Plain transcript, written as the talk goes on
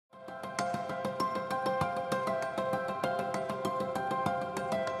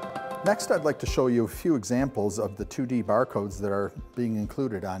Next, I'd like to show you a few examples of the 2D barcodes that are being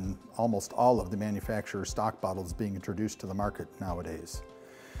included on almost all of the manufacturer's stock bottles being introduced to the market nowadays.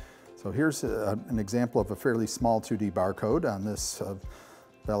 So here's an example of a fairly small 2D barcode on this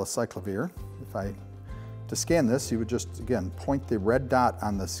valacyclovir. To scan this, you would just, again, point the red dot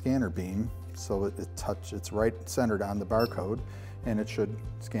on the scanner beam so it's right centered on the barcode, and it should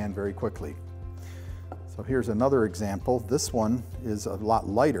scan very quickly. So here's another example. This one is a lot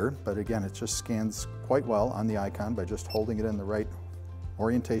lighter, but again, it just scans quite well on the Eyecon by just holding it in the right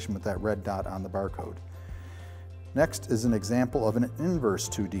orientation with that red dot on the barcode. Next is an example of an inverse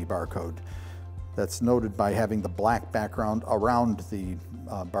 2D barcode that's noted by having the black background around the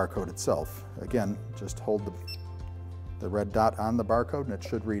barcode itself. Again, just hold the red dot on the barcode and it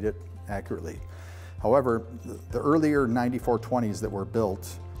should read it accurately. However, the earlier 9420s that were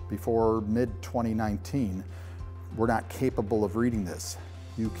built before mid-2019 were not capable of reading this.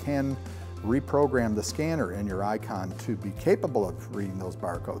 You can reprogram the scanner in your Eyecon to be capable of reading those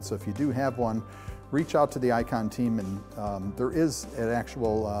barcodes. So if you do have one, reach out to the Eyecon team, and there is an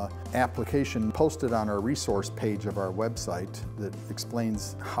actual application posted on our resource page of our website that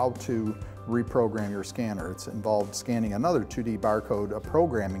explains how to reprogram your scanner. It's involved scanning another 2D barcode, a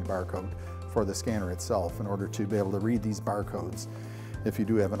programming barcode for the scanner itself, in order to be able to read these barcodes if you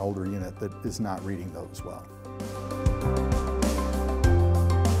do have an older unit that is not reading those well.